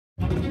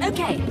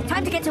Okay,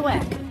 time to get to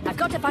work. I've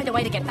got to find a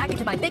way to get back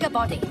into my bigger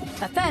body.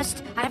 But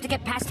first, I have to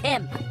get past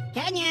him.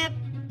 Catnap!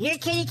 Here,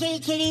 kitty, kitty,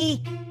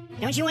 kitty!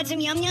 Don't you want some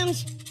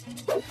yum-yums?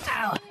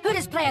 Oh, who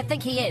does Player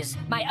think he is?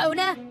 My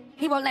owner?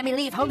 He won't let me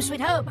leave home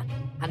sweet home.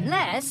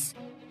 Unless...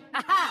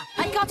 Aha!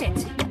 I got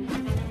it!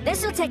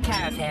 This'll take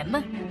care of him.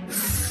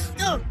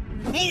 Oh!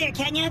 Hey there,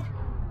 Catnap!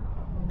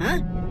 Huh?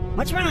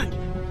 What's wrong?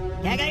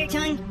 Tag out your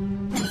tongue?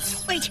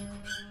 Wait!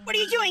 What are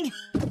you doing?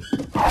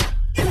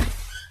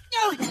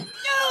 No!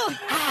 No!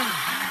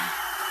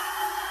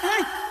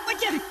 Huh? What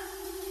the...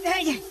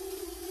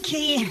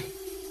 Kitty...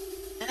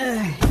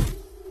 There!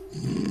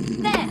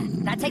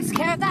 That takes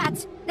care of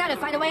that. Now to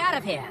find a way out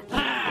of here.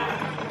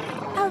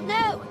 Oh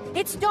no!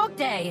 It's Dog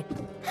Day!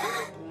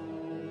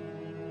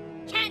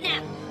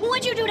 Catnap,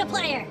 what'd you do to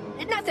Player?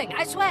 Nothing,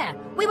 I swear.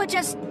 We were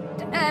just...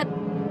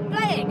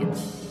 playing.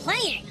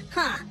 Playing?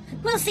 Huh.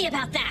 We'll see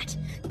about that.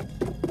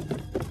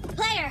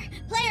 Player!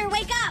 Player,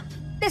 wake up!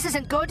 This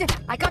isn't good.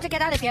 I got to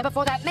get out of here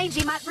before that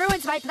mangy mutt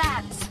ruins my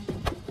plans.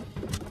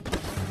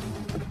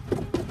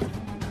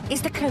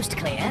 Is the coast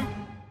clear?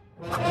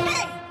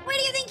 Hey! Where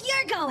do you think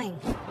you're going?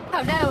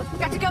 Oh no!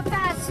 Got to go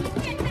fast!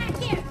 Get back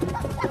here!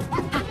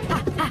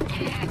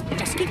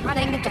 Just keep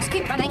running, just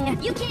keep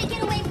running. You can't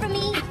get away from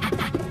me!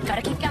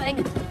 Gotta keep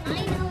going.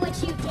 I know what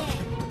you did.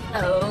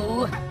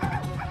 Oh.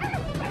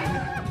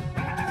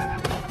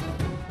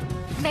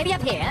 Maybe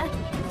up here?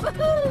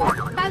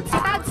 Woohoo! Bouncy,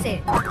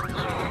 bouncy!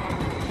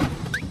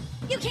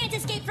 You can't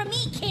escape from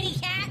me, kitty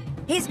cat!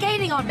 He's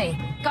gaining on me.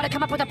 Gotta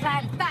come up with a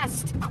plan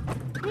fast.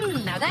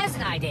 Now there's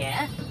an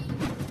idea.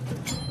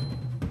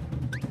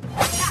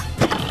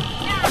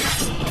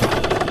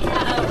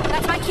 Uh-oh,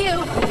 that's my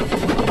cue.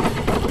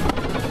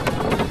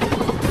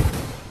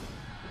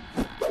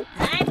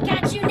 I've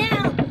got you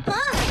now!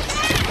 Huh?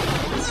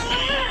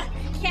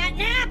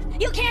 Catnap!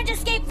 You can't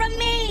escape from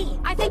me!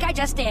 I think I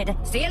just did.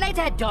 See you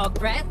later, dog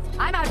breath.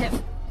 I'm out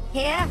of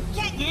here.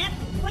 Catnap!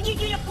 What'd you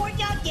do to poor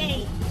Dog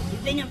Day?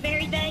 You've been a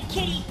very bad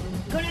kitty.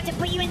 Gonna have to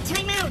put you in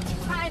timeout.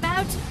 I'm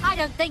out? I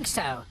don't think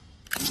so.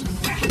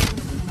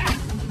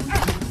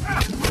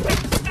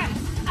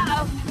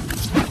 Uh-oh.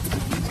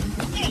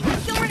 Hey,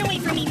 don't run away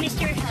from me,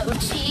 mister. Oh,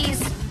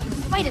 jeez.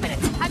 Wait a minute.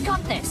 I've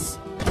got this.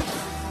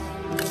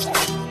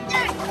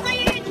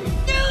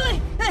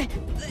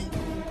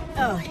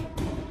 Oh.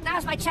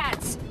 Now's my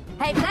chance.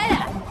 Hey,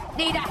 player.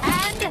 Need a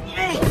hand?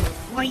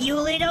 Were you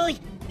little?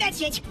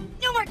 That's it.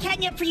 No more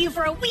catnap for you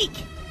for a week.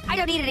 I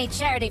don't need any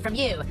charity from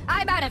you.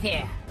 I'm out of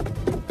here.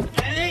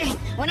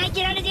 When I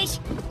get out of this,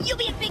 you'll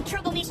be in big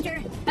trouble,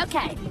 mister.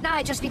 Okay, now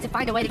I just need to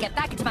find a way to get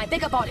back into my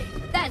bigger body.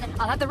 Then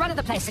I'll have the run of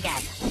the place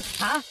again.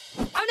 Huh?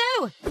 Oh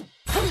no!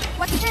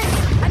 What's this?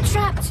 I'm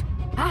trapped.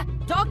 Huh?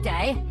 Dog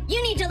Day?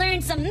 You need to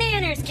learn some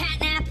manners,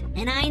 Catnap,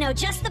 and I know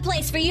just the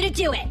place for you to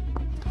do it.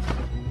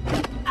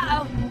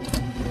 Uh-oh.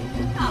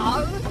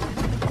 Oh.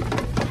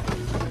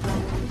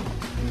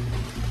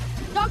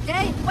 Dog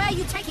Day, where are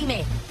you taking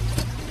me?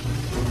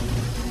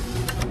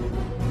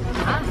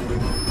 Huh?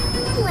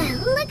 Well,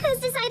 look who's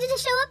decided to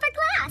show up for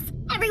class.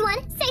 Everyone,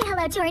 say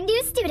hello to our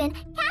new student,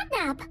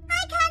 Catnap.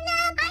 Hi,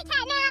 Catnap. Hi,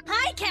 Catnap.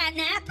 Hi,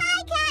 Catnap.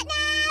 Hi,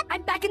 Catnap.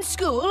 I'm back in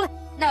school?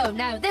 No,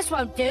 this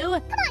won't do. Come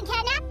on,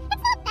 Catnap.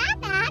 It's not that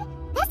bad.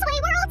 This way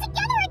we're all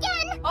together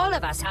again. All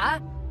of us, huh?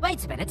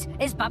 Wait a minute.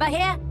 Is Bubba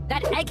here?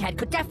 That egghead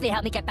could definitely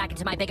help me get back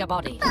into my bigger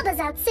body. Bubba's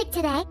out sick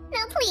today.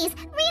 Now please,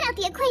 read out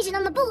the equation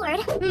on the board.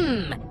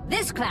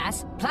 This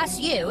class plus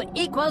you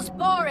equals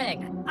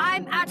boring.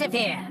 I'm out of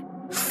here.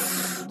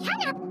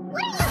 Catnap,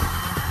 what are you...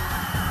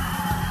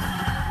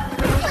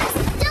 Please,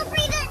 don't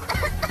breathe it.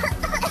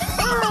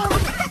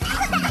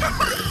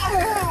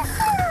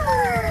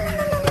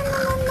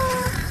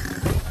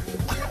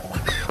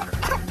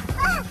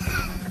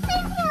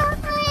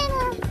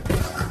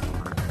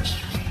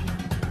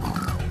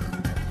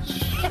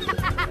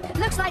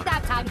 Looks like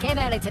that time came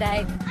early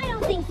today. I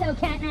don't think so,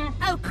 Catnap.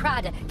 Oh,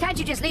 crud. Can't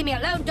you just leave me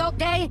alone, Dog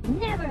Day?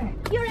 Never.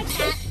 You're a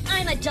cat,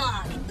 I'm a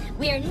dog.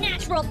 We're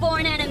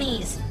natural-born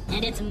enemies,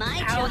 and it's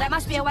my Oh, job. there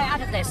must be a way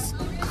out of this.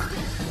 More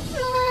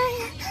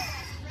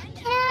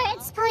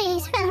carrots,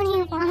 please,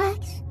 Phony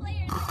Fox.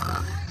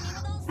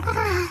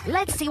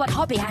 Let's see what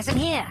Hobby has in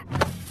here.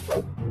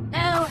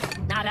 No,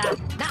 nada,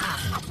 nah.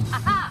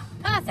 Aha,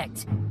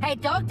 perfect. Hey,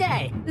 Dog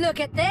Day, look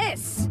at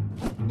this.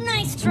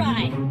 Nice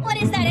try. What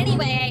is that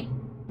anyway?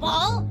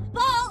 Ball?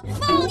 Ball?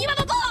 Ball! You have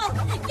a ball!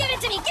 Give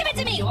it to me! Give it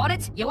to me! You want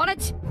it? You want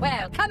it?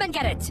 Well, come and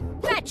get it.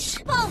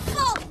 Fetch. Ball!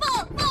 Ball!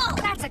 Ball! Ball!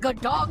 That's a good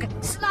dog.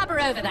 Slobber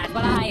over that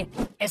while I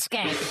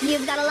escape.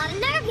 You've got a lot of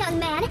nerve, young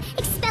man.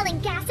 Expelling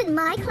gas in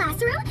my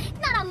classroom?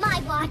 Not on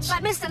my watch.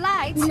 But Mr.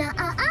 Light.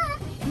 Nuh-uh-uh.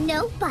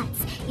 No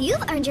buts.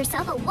 You've earned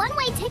yourself a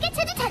one-way ticket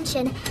to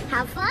detention.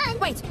 Have fun.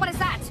 Wait, what is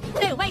that?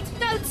 No, wait,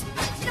 don't!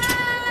 No!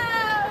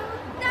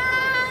 No!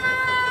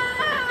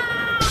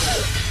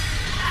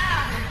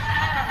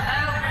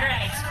 Oh,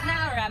 great.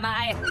 Now where am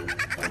I?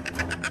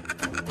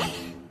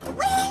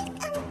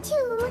 Welcome to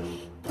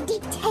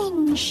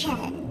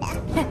detention.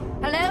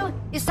 Hello?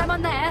 Is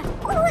someone there?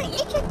 Poor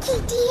little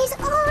kitty is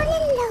all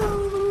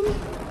alone.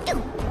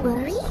 Don't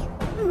worry.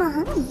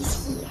 Mommy He's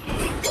here.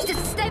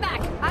 Just stay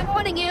back! I'm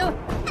warning you!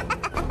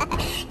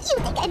 You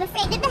think I'm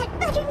afraid of that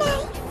butter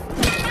knife?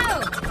 No!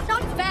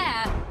 Not fair!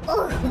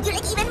 Oh, you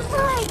look even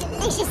more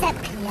delicious up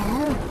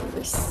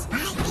close. I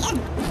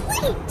can't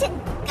wait to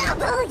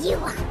gobble you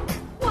up.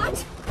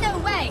 What? No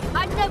way!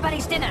 I'm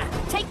nobody's dinner!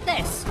 Take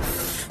this!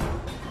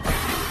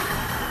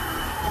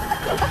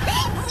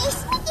 Miss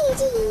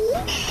Kitty,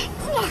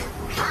 now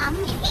come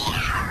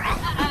here.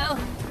 Uh-oh!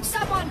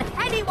 Someone!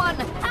 Anyone!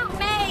 Help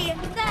me!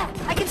 There!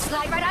 I can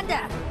slide right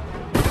under!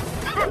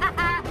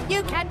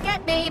 You can't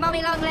get me,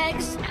 Mommy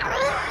Longlegs!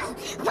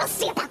 We'll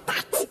see about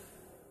that.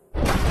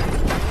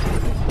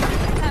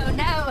 Oh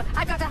no!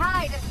 I've got to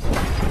hide!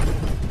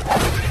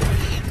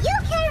 You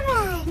can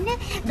run,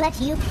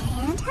 but you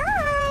can't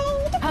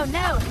hide. Oh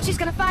no! She's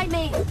gonna find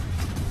me!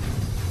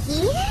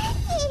 Here,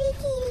 kitty,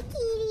 kitty,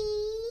 kitty.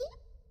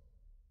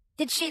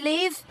 Did she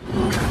leave?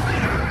 There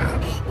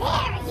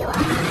you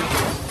are.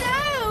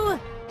 No!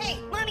 Hey,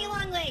 Mommy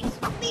Longlegs,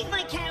 leave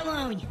my cat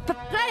alone.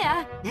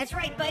 Player? That's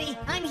right, buddy.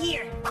 I'm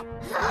here.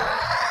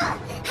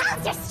 I'll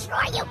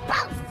destroy you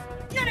both.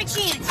 Not a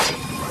chance.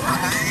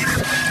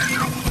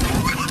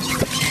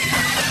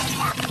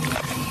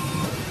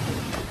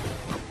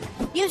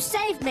 You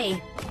saved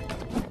me!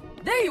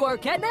 There you are,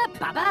 Catnap!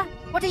 Baba,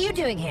 what are you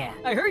doing here?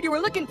 I heard you were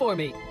looking for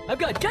me. I've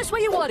got just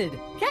what you wanted.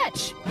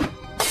 Catch!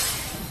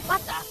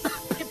 What the?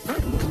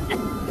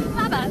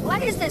 Baba,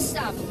 what is this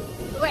stuff?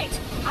 Wait,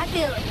 I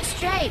feel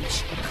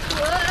strange.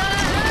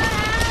 Whoa!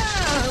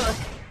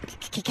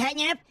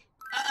 Catnap,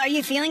 are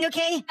you feeling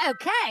okay?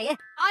 Okay,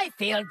 I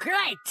feel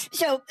great.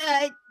 So,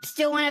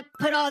 still want to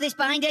put all this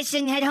behind us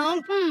and head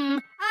home?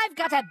 I've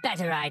got a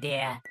better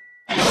idea.